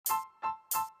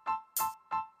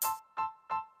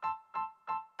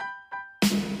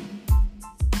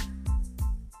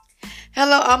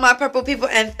Hello, all my purple people,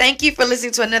 and thank you for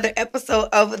listening to another episode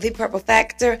of The Purple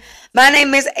Factor. My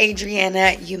name is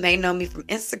Adriana. You may know me from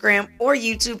Instagram or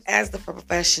YouTube as The Purple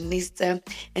Fashionista,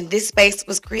 and this space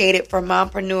was created for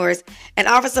mompreneurs and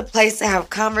offers a place to have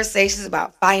conversations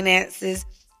about finances,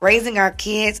 raising our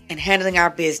kids, and handling our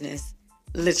business.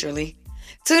 Literally.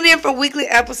 Tune in for weekly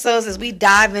episodes as we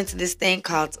dive into this thing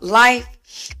called life.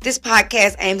 This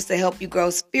podcast aims to help you grow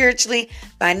spiritually,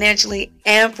 financially,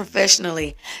 and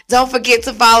professionally. Don't forget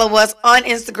to follow us on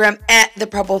Instagram at The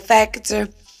Purple Factor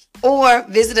or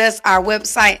visit us our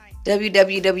website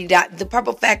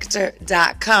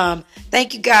www.thepurplefactor.com.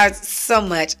 Thank you guys so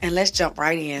much, and let's jump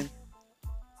right in.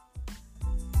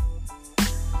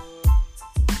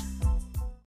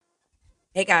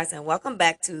 Hey guys, and welcome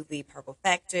back to The Purple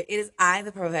Factor. It is I,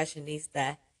 the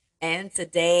Professionista, and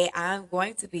today I'm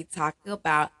going to be talking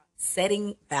about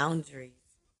setting boundaries.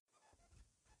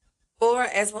 For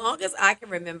as long as I can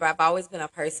remember, I've always been a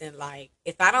person like,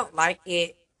 if I don't like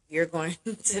it, you're going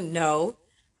to know.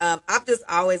 I've just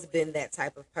always been that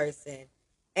type of person.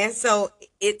 And so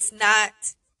it's not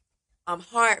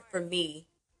hard for me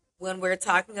when we're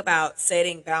talking about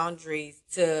setting boundaries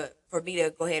for me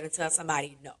to go ahead and tell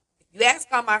somebody no. You ask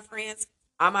all my friends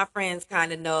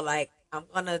kind of know, like, I'm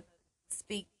going to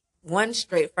speak one,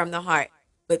 straight from the heart,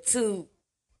 but two,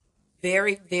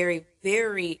 very, very,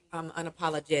 very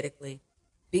unapologetically,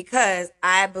 because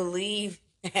I believe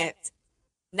that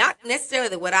not necessarily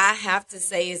that what I have to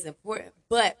say is important,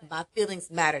 but my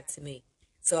feelings matter to me.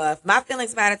 So if my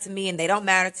feelings matter to me and they don't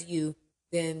matter to you,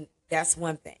 then that's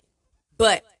one thing.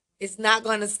 But it's not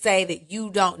going to say that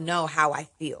you don't know how I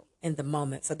feel in the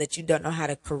moment, so that you don't know how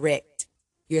to correct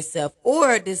yourself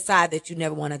or decide that you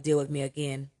never want to deal with me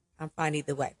again. I'm fine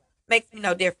either way. Makes me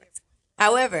no difference.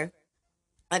 However,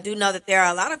 I do know that there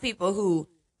are a lot of people who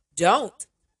don't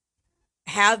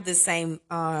have the same,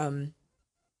 I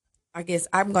guess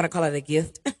I'm going to call it a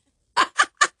gift.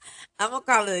 I'm going to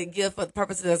call it a gift for the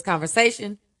purpose of this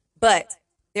conversation. But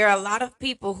there are a lot of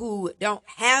people who don't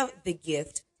have the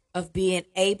gift of being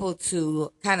able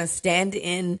to kind of stand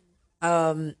in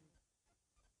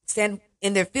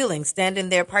their feelings, stand in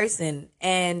their person,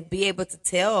 and be able to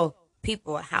tell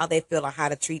people how they feel or how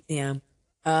to treat them.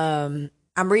 I'm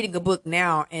reading a book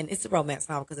now, and it's a romance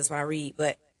novel because that's what I read.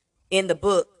 But in the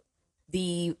book,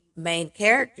 the main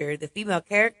character, the female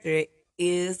character,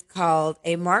 is called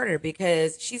a martyr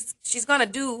because she's gonna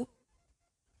do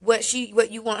what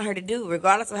you want her to do,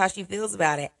 regardless of how she feels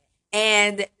about it.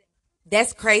 And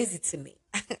that's crazy to me.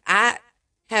 I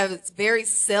have very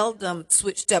seldom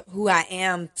switched up who I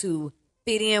am to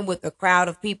fit in with a crowd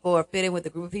of people or fit in with a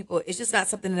group of people. It's just not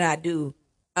something that I do.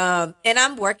 And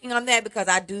I'm working on that because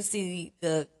I do see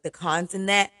the cons in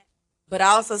that, but I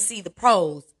also see the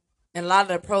pros, and a lot of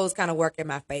the pros kind of work in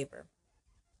my favor.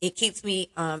 It keeps me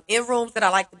in rooms that I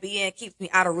like to be in, keeps me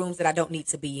out of rooms that I don't need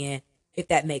to be in, if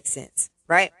that makes sense,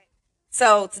 right?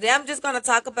 So today I'm just going to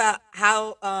talk about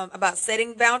how about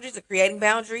setting boundaries or creating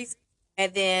boundaries.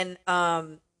 And then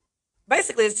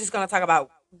basically it's just going to talk about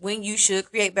when you should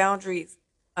create boundaries,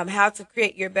 how to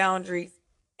create your boundaries,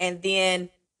 and then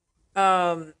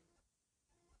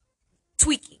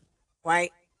tweaking,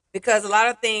 right? Because a lot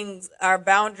of things, our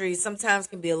boundaries sometimes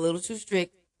can be a little too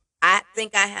strict. I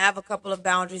think I have a couple of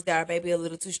boundaries that are maybe a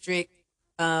little too strict.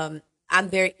 I'm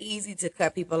very easy to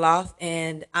cut people off,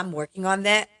 and I'm working on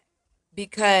that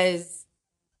because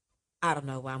I don't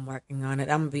know why I'm working on it.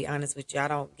 I'm going to be honest with you. I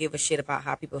don't give a shit about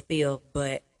how people feel,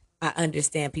 but I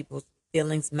understand people's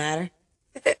feelings matter.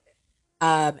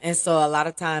 And so a lot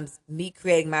of times me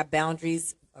creating my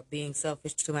boundaries or being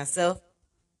selfish to myself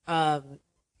can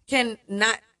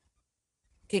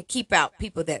keep out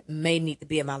people that may need to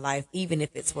be in my life, even if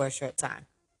it's for a short time.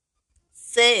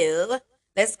 So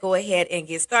let's go ahead and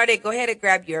get started. Go ahead and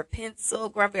grab your pencil,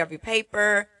 grab your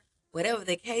paper, whatever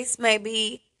the case may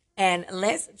be, and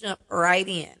let's jump right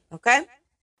in, okay?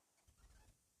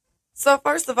 So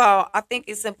first of all, I think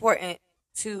it's important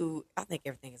I think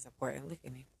everything is important. Look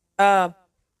at me. I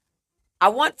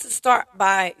want to start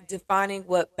by defining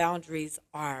what boundaries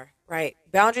are, right?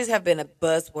 Boundaries have been a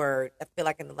buzzword, I feel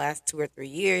like, in the last 2 or 3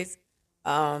 years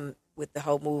with the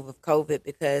whole move of COVID,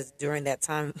 because during that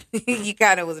time, you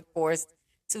kind of was forced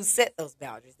to set those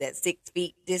boundaries, that 6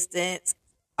 feet distance,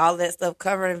 all that stuff,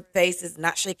 covering faces,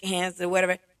 not shaking hands or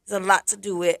whatever. There's a lot to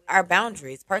do with our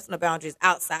boundaries, personal boundaries,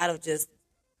 outside of just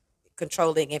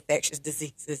controlling infectious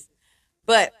diseases.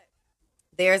 But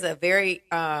there's a very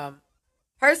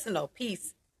personal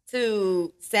piece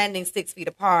to standing 6 feet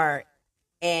apart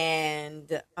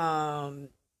and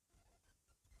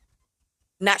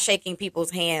not shaking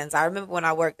people's hands. I remember when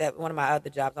I worked at one of my other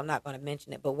jobs, I'm not going to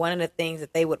mention it, but one of the things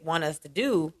that they would want us to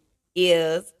do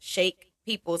is shake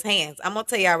people's hands. I'm going to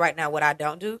tell y'all right now what I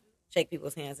don't do: shake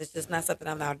people's hands. It's just not something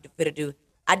I'm not fit to do.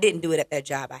 I didn't do it at that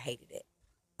job. I hated it.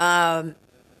 Um,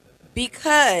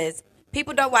 because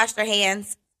people don't wash their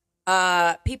hands.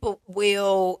 People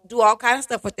will do all kinds of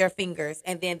stuff with their fingers,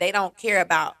 and then they don't care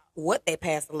about what they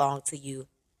pass along to you.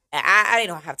 And I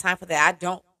don't have time for that. I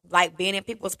don't like being in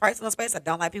people's personal space. I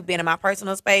don't like people being in my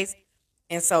personal space,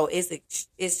 and so it's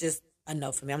just a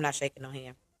no for me. I'm not shaking no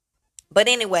hand. But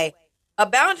anyway, a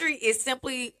boundary is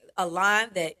simply a line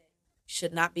that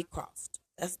should not be crossed.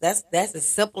 That's as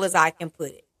simple as I can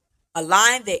put it. A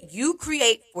line that you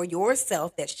create for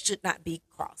yourself that should not be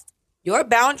crossed. Your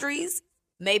boundaries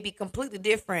may be completely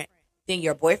different than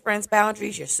your boyfriend's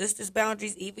boundaries, your sister's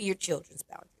boundaries, even your children's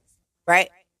boundaries, right?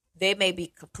 They may be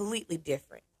completely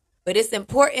different. But it's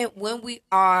important when we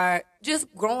are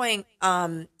just growing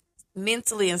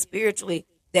mentally and spiritually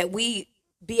that we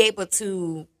be able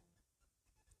to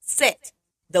set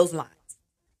those lines,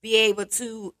 be able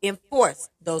to enforce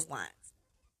those lines,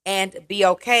 and be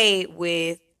okay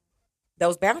with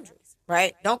those boundaries,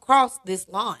 right? Don't cross this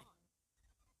line.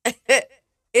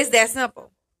 It's that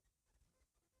simple.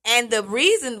 And the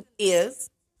reason is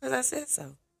because I said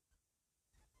so.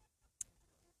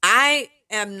 I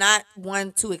am not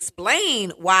one to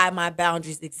explain why my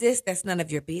boundaries exist. That's none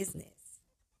of your business.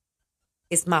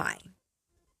 It's mine.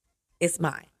 It's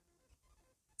mine.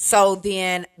 So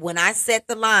then when I set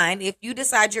the line, if you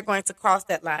decide you're going to cross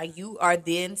that line, you are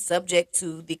then subject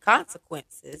to the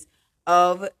consequences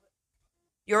of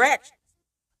your actions.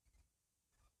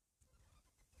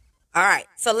 All right.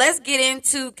 So let's get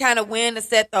into kind of when to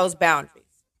set those boundaries,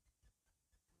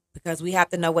 because we have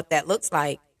to know what that looks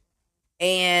like.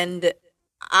 And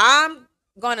I'm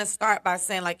going to start by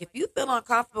saying, like, if you feel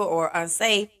uncomfortable or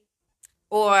unsafe,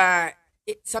 or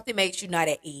something makes you not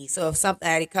at ease. So if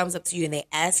somebody comes up to you and they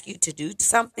ask you to do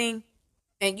something,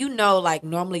 and you know, like,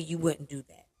 normally you wouldn't do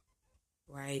that,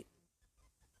 right?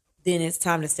 Then it's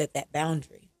time to set that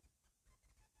boundary.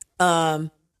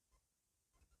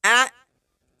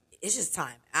 It's just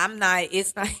time.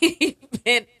 It's not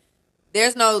even,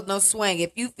 there's no swing.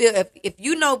 If you feel, if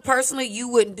you know personally you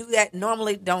wouldn't do that,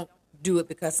 normally don't do it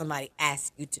because somebody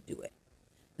asked you to do it.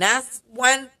 Now, that's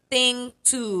one thing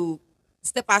to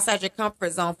step outside your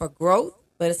comfort zone for growth,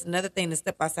 but it's another thing to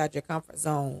step outside your comfort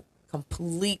zone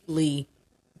completely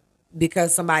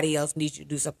because somebody else needs you to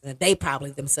do something that they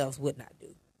probably themselves would not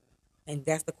do. And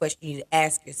that's the question you need to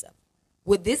ask yourself.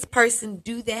 Would this person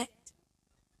do that?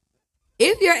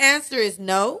 If your answer is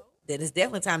no, then it's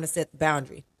definitely time to set the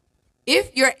boundary.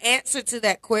 If your answer to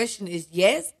that question is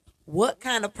yes, what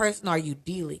kind of person are you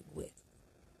dealing with?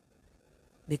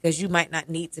 Because you might not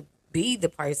need to be the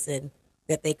person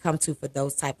that they come to for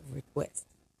those type of requests,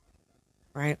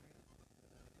 right?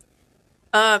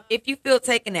 If you feel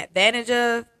taken advantage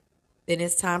of, then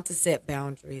it's time to set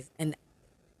boundaries. And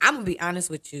I'm going to be honest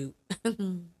with you.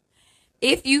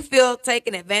 If you feel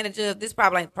taken advantage of, this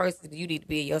probably ain't the person you need to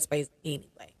be in your space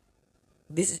anyway.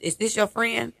 Is this your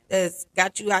friend that's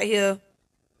got you out here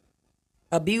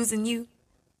abusing you?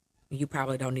 You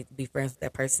probably don't need to be friends with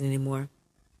that person anymore.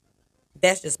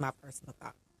 That's just my personal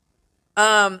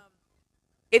thought.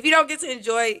 If you don't get to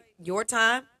enjoy your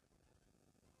time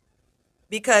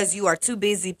because you are too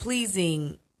busy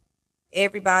pleasing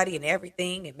everybody and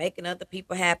everything and making other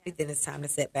people happy, then it's time to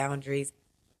set boundaries,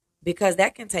 because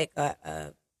that can take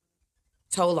a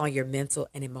toll on your mental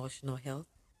and emotional health.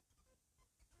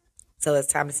 So it's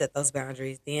time to set those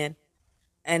boundaries then.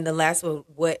 And the last one,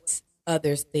 what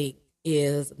others think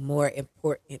is more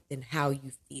important than how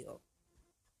you feel.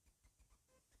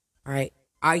 All right.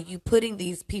 Are you putting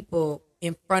these people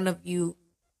in front of you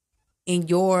in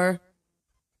your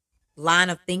line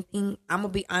of thinking? I'm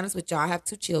going to be honest with y'all. I have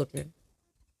 2 children.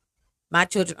 My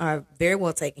children are very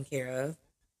well taken care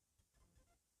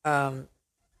of,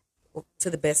 to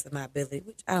the best of my ability,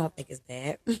 which I don't think is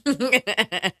bad.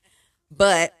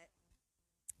 But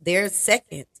they're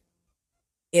second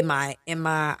in my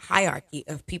hierarchy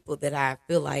of people that I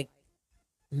feel like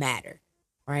matter,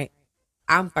 right?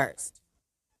 I'm first.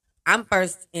 I'm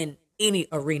first in any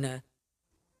arena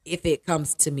if it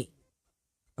comes to me,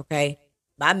 okay?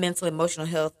 My mental, emotional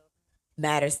health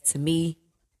matters to me.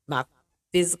 My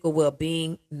physical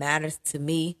well-being matters to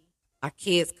me. My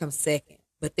kids come second.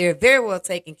 But they're very well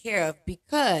taken care of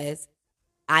because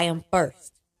I am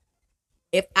first.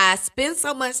 If I spend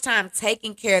so much time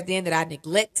taking care of them that I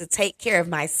neglect to take care of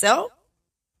myself,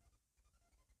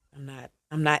 I'm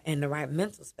not in the right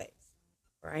mental space,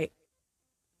 right?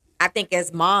 I think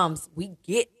as moms, we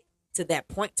get to that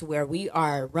point to where we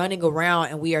are running around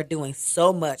and we are doing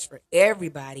so much for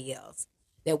everybody else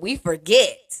that we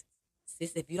forget.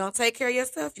 Sis, if you don't take care of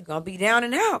yourself, you're gonna be down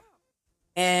and out.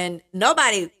 And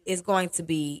nobody is going to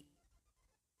be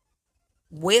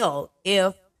well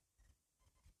if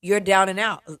you're down and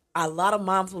out. A lot of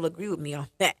moms will agree with me on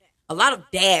that. A lot of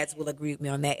dads will agree with me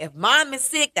on that. If mom is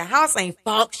sick, the house ain't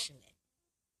functioning.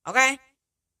 Okay?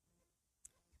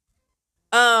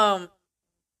 Now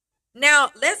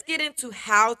let's get into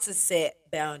how to set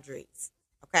boundaries.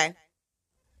 Okay?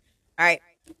 All right.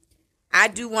 I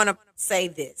do want to say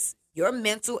this. Your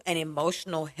mental and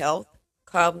emotional health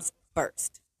comes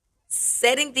first.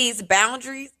 Setting these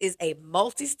boundaries is a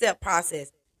multi-step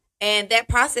process, and that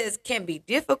process can be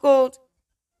difficult.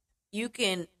 You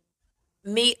can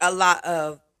meet a lot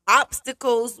of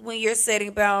obstacles when you're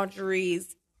setting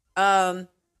boundaries.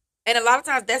 And a lot of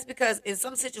times that's because in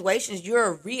some situations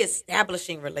you're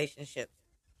reestablishing relationships.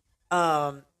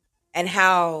 And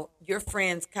how your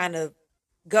friends kind of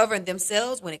govern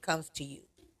themselves when it comes to you.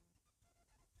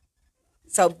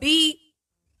 So be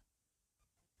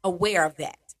aware of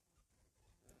that.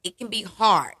 It can be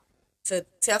hard to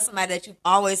tell somebody that you've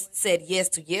always said yes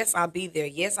to. Yes, I'll be there.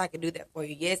 Yes, I can do that for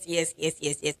you. Yes, yes, yes,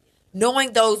 yes, yes.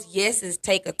 Knowing those yeses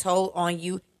take a toll on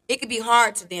you, it can be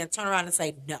hard to then turn around and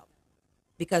say no.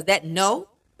 Because that no,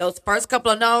 those first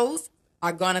couple of no's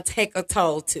are going to take a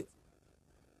toll too.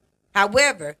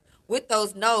 However, with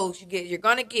those no's, you're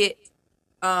going to get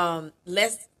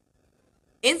less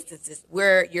instances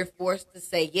where you're forced to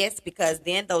say yes, because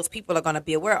then those people are going to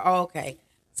be aware, oh, okay,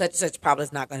 such and such probably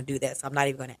is not going to do that, so I'm not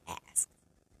even going to ask.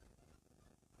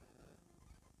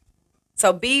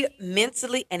 So be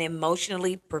mentally and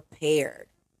emotionally prepared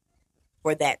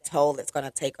for that toll that's going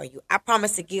to take on you. I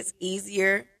promise it gets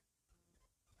easier.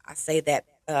 I say that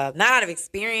not out of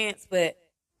experience, but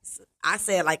I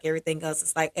say it like everything else.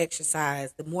 It's like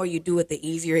exercise. The more you do it, the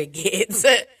easier it gets.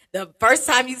 The first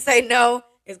time you say no,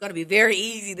 it's going to be very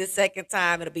easy. The second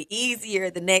time, it'll be easier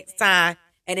the next time.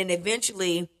 And then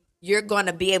eventually, you're going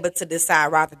to be able to decide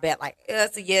right off the bat, like,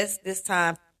 it's a yes this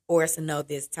time or it's a no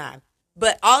this time.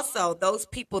 But also, those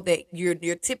people that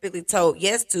you're typically told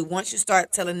yes to, once you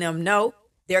start telling them no,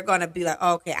 they're going to be like,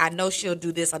 oh, okay, I know she'll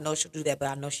do this, I know she'll do that, but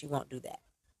I know she won't do that.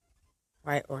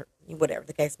 Right? Or whatever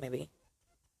the case may be.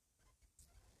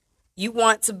 You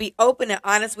want to be open and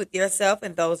honest with yourself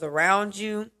and those around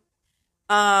you.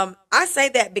 I say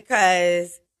that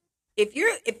because if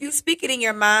you speak it in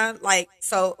your mind, like,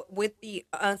 so with the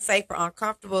unsafe or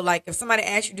uncomfortable, like if somebody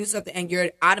asks you to do something and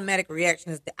your automatic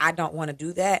reaction is that I don't want to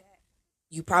do that,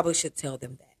 you probably should tell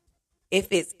them that. If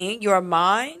it's in your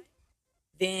mind,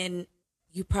 then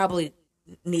you probably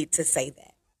need to say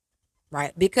that,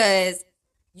 right? Because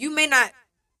you may not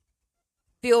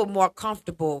feel more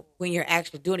comfortable when you're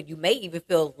actually doing it. You may even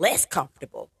feel less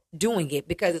comfortable doing it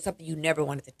because it's something you never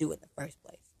wanted to do in the first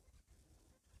place.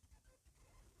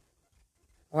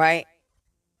 Right?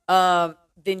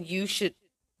 Then you should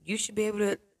be able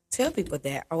to tell people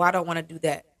that, oh, I don't want to do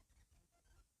that.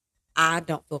 I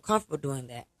don't feel comfortable doing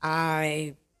that.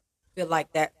 I feel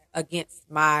like that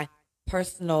against my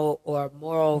personal or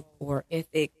moral or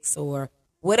ethics or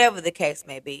whatever the case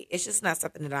may be. It's just not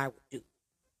something that I would do.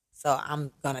 So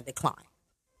I'm going to decline.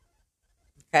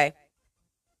 Okay.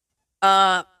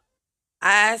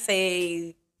 I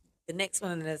say the next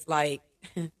one is like,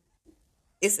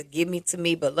 it's a give me to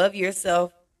me, but love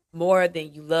yourself more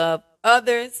than you love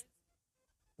others.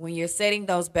 When you're setting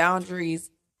those boundaries,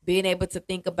 being able to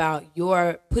think about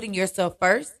your putting yourself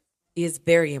first is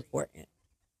very important.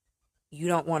 You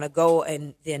don't want to go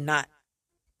and then not,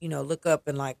 look up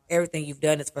and like everything you've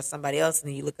done is for somebody else. And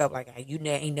then you look up like, hey, you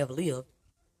ain't never lived.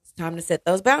 It's time to set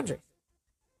those boundaries.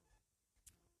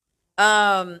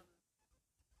 I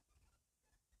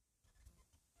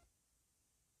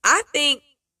think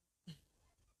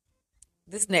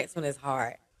this next one is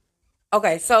hard.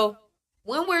 Okay, so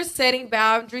when we're setting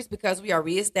boundaries, because we are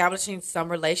reestablishing some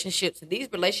relationships, and these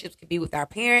relationships can be with our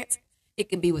parents, it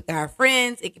can be with our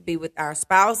friends, it can be with our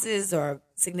spouses or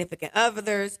significant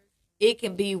others, it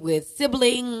can be with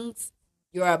siblings,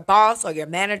 your boss or your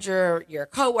manager, your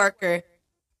coworker.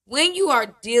 When you are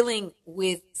dealing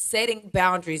with setting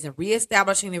boundaries and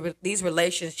reestablishing these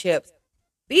relationships,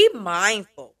 be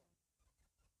mindful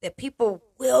that people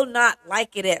will not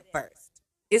like it at first,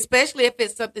 especially if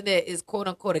it's something that is quote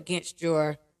unquote against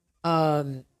your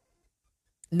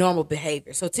normal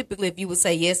behavior. So typically, if you would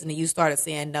say yes and then you started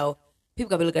saying no, people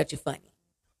gonna be looking at you funny.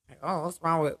 Like, oh, what's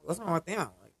wrong with them?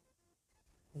 Like,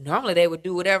 normally they would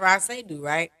do whatever I say do,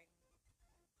 right?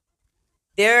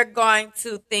 They're going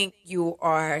to think you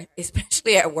are,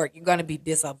 especially at work, you're going to be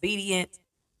disobedient.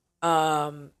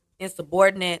 And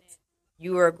insubordinate.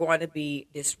 You are going to be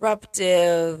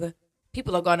disruptive.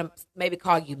 People are going to maybe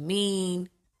call you mean,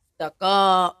 stuck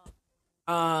up,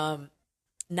 not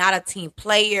a team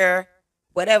player,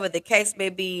 whatever the case may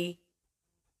be.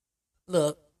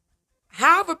 Look,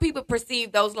 however people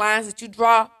perceive those lines that you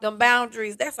draw, them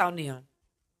boundaries, that's on them.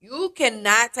 You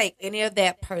cannot take any of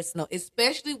that personal,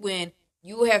 especially when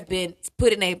you have been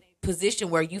put in a position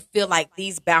where you feel like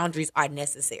these boundaries are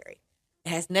necessary. It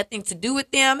has nothing to do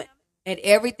with them and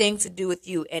everything to do with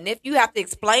you. And if you have to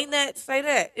explain that, say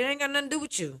that. It ain't got nothing to do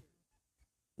with you.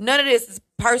 None of this is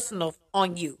personal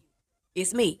on you.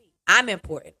 It's me. I'm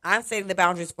important. I'm setting the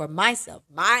boundaries for myself,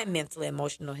 my mental and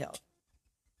emotional health.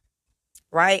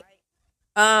 Right?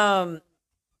 And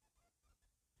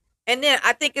then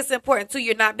I think it's important too,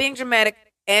 you're not being dramatic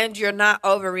and you're not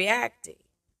overreacting.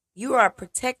 You are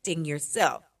protecting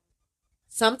yourself.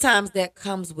 Sometimes that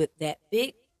comes with that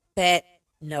big fat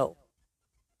no.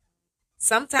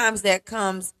 Sometimes that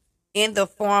comes in the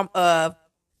form of,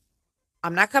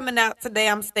 I'm not coming out today,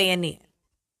 I'm staying in.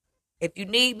 If you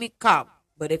need me, come.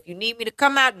 But if you need me to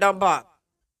come out, don't bother.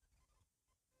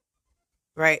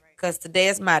 Right? Because today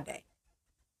is my day.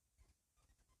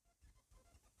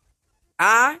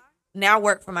 I now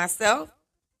work for myself.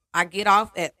 I get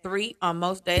off at 3 on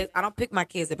most days. I don't pick my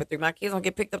kids up at 3. My kids don't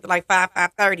get picked up to like 5,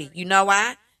 5:30. You know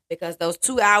why? Because those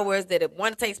 2 hours that it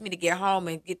one takes me to get home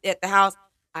and get at the house,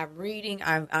 I'm reading,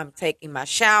 I'm taking my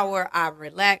shower, I'm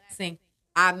relaxing.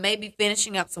 I may be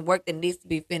finishing up some work that needs to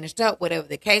be finished up, whatever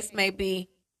the case may be.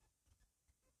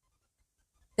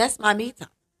 That's my me time.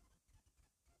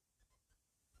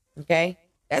 Okay?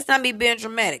 That's not me being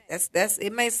dramatic. That's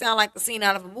it may sound like the scene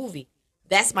out of a movie.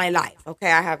 That's my life.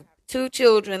 Okay? I have 2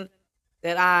 children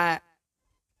that I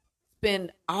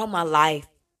spend all my life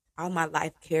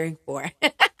caring for.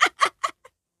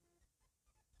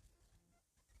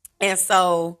 And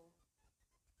so,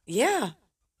 yeah.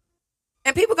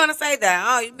 And people going to say that,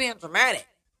 oh, you're being dramatic.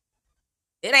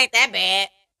 It ain't that bad.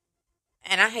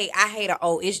 And I hate a,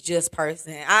 oh, it's just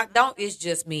person. It's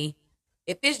just me.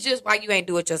 If it's just, why you ain't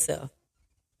do it yourself?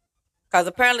 Because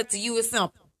apparently to you it's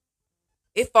simple.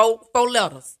 It's four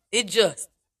letters. It just.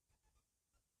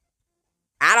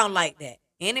 I don't like that.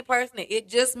 Any person, it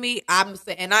just me, I'm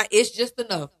saying, it's just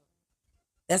enough.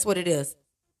 That's what it is.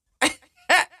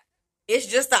 It's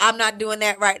just that I'm not doing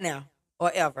that right now or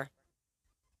ever.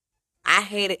 I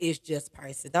hate it. It's just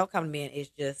person. Don't come to me and it's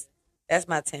just. That's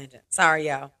my tangent. Sorry,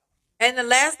 y'all. And the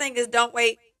last thing is don't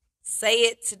wait. Say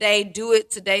it today. Do it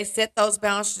today. Set those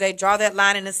boundaries today. Draw that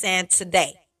line in the sand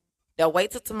today. Don't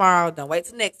wait till tomorrow. Don't wait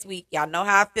till next week. Y'all know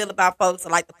how I feel about folks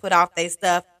that like to put off their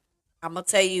stuff. I'm going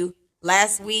to tell you,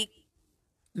 last week,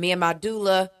 me and my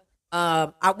doula,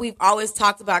 we've always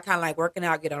talked about kind of like working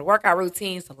out, get on a workout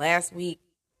routine. So last week,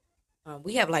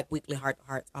 we have like weekly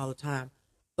heart-to-hearts all the time.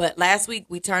 But last week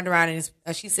we turned around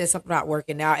and she said something about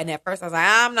working out. And at first I was like,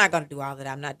 I'm not going to do all that.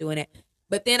 I'm not doing it.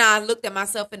 But then I looked at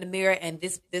myself in the mirror and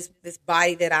this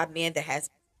body that I'm in that has,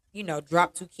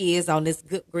 dropped 2 kids on this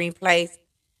good green place.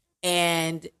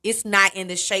 And it's not in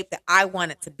the shape that I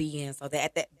want it to be in. So that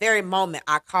at that very moment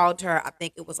I called her, I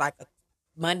think it was like a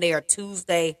Monday or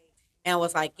Tuesday, and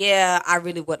was like, yeah, I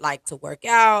really would like to work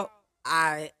out.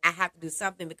 I have to do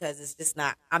something because it's just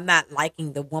I'm not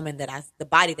liking the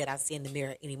body that I see in the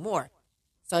mirror anymore.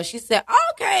 So she said,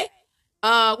 okay,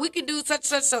 we can do such.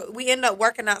 So we end up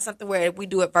working out something where we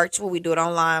do it virtual, we do it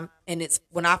online. And it's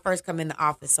when I first come in the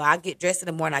office. So I get dressed in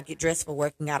the morning, I get dressed for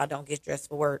working out. I don't get dressed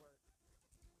for work.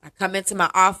 I come into my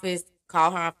office,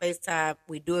 call her on FaceTime.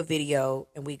 We do a video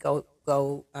and we go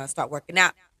start working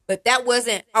out. But that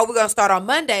wasn't, we're going to start on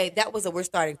Monday. That was we're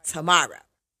starting tomorrow.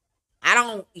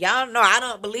 Y'all know I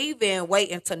don't believe in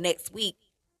waiting until next week.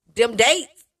 Them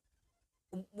dates.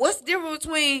 What's the difference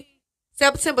between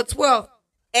September 12th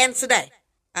and today?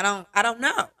 I don't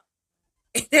know.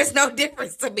 There's no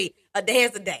difference to me. A day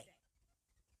is a day.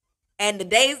 And the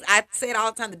days, I say it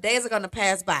all the time, the days are going to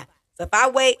pass by. So if I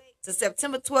wait to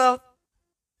September 12th,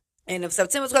 and if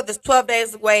September 12th is 12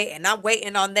 days away, and I'm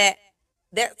waiting on that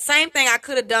same thing I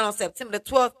could have done on September the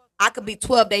 12th, I could be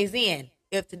 12 days in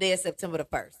if today is September the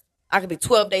 1st. I could be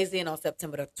 12 days in on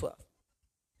September the 12th.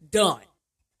 Done.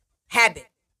 Habit.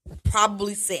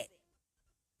 Probably set.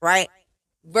 Right?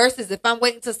 Versus if I'm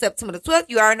waiting until September the 12th,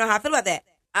 you already know how I feel about that.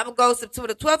 I'm going to go September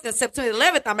the 12th and September the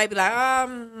 11th, I may be like,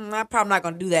 I'm probably not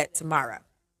going to do that tomorrow.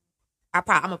 I'm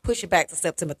going to push it back to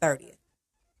September 30th.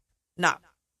 No.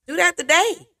 Do that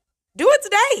today. Do it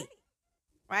today.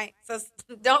 Right? So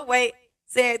don't wait.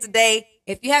 Say it today.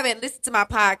 If you haven't listened to my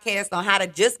podcast on how to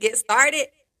just get started,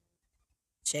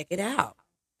 check it out.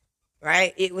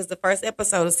 Right? It was the first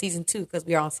episode of season 2 because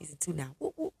we are on season 2 now.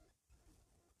 Woo, woo.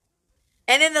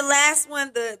 And then the last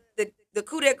one, the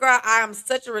coup de grace. I am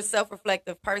such a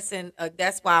self-reflective person.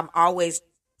 That's why I'm always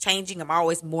changing. I'm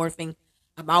always morphing.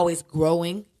 I'm always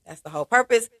growing. That's the whole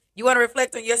purpose. You want to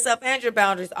reflect on yourself and your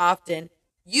boundaries often.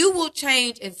 You will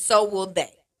change, and so will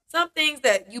they. Some things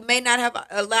that you may not have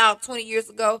allowed 20 years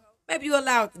ago, maybe you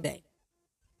allow it today.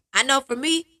 I know for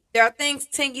me, there are things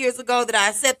 10 years ago that I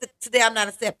accepted. Today, I'm not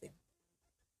accepting.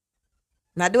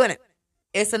 Not doing it.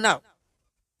 It's a no.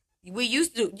 We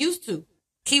used to.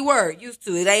 Keyword, used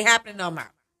to. It ain't happening no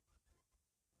more.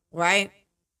 Right?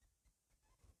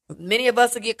 Many of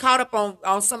us will get caught up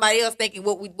on somebody else thinking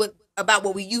what about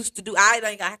what we used to do. I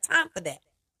ain't got time for that.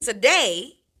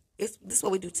 Today, this is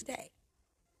what we do today.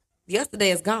 Yesterday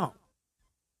is gone.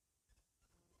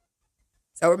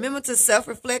 So remember to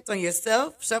self-reflect on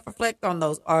yourself, self-reflect on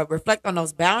those, or reflect on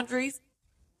those boundaries.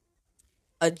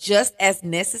 Adjust as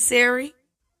necessary,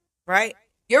 right?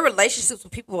 Your relationships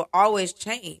with people will always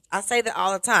change. I say that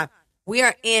all the time.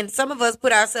 Some of us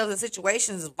put ourselves in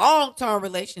situations, long-term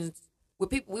relations with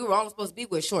people we were only supposed to be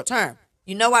with short-term.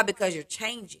 You know why? Because you're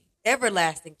changing,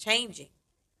 everlasting changing.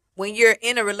 When you're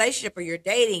in a relationship or you're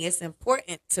dating, it's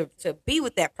important to be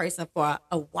with that person for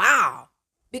a while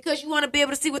because you want to be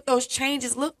able to see what those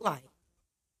changes look like.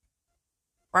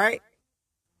 Right?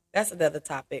 That's another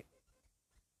topic.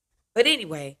 But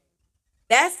anyway,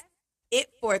 that's it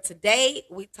for today.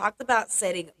 We talked about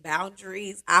setting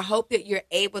boundaries. I hope that you're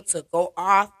able to go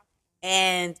off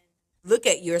and look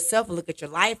at yourself and look at your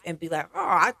life and be like,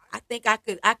 I think I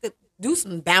could do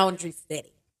some boundary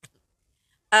setting.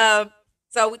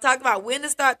 So we talked about when to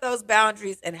start those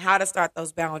boundaries and how to start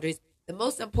those boundaries. The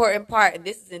most important part, and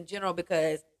this is in general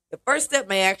because the first step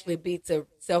may actually be to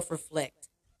self-reflect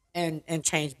and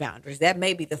change boundaries. That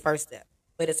may be the first step,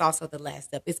 but it's also the last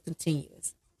step. It's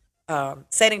continuous.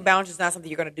 Setting boundaries is not something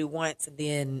you're going to do once and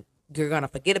then you're going to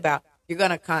forget about. You're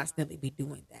going to constantly be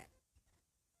doing that.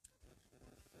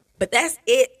 But that's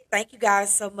it. Thank you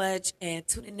guys so much, and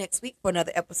tune in next week for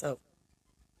another episode.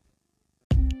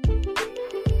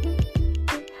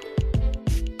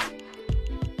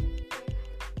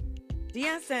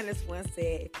 Deion Sanders once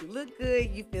said, if you look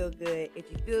good, you feel good.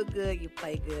 If you feel good, you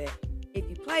play good. If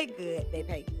you play good, they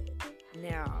pay good.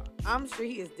 Now, I'm sure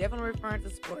he is definitely referring to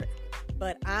sports,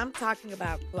 but I'm talking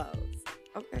about clothes.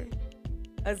 Okay?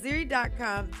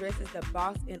 Aziri.com dresses the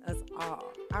boss in us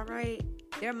all. All right?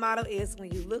 Their motto is,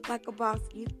 when you look like a boss,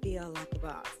 you feel like a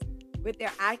boss. With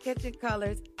their eye-catching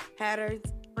colors, patterns,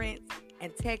 prints,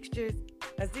 and textures,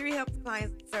 Aziri helps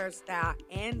clients serve style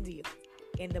and deals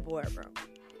in the boardroom.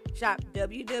 Shop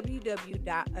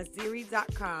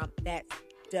www.aziri.com. That's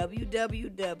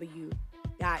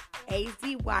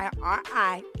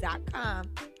www.aziri.com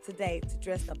today to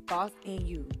dress the boss in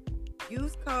you.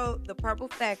 Use code The Purple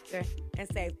Factor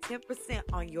and save 10%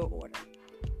 on your order.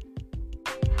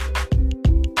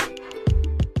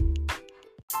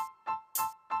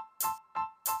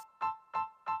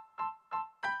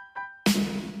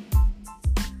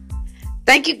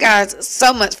 Thank you guys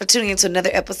so much for tuning into another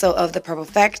episode of The Purple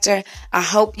Factor. I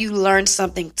hope you learned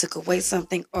something, took away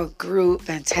something, or grew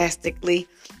fantastically.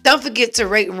 Don't forget to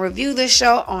rate and review this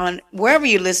show on wherever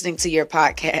you're listening to your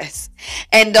podcast.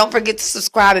 And don't forget to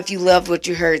subscribe if you loved what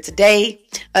you heard today.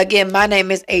 Again, my name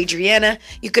is Adriana.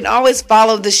 You can always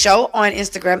follow the show on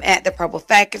Instagram at The Purple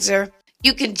Factor.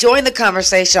 You can join the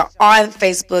conversation on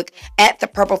Facebook at The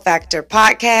Purple Factor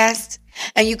Podcast.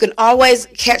 And you can always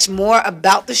catch more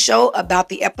about the show, about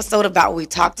the episode, about what we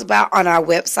talked about on our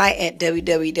website at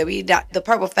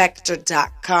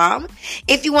www.thepurplefactor.com.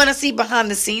 If you want to see behind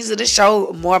the scenes of the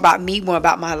show, more about me, more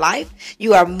about my life,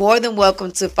 you are more than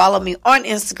welcome to follow me on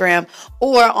Instagram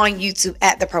or on YouTube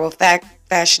at The Purple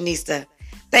Fashionista.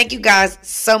 Thank you guys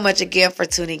so much again for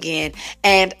tuning in,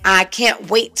 and I can't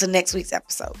wait till next week's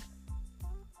episode.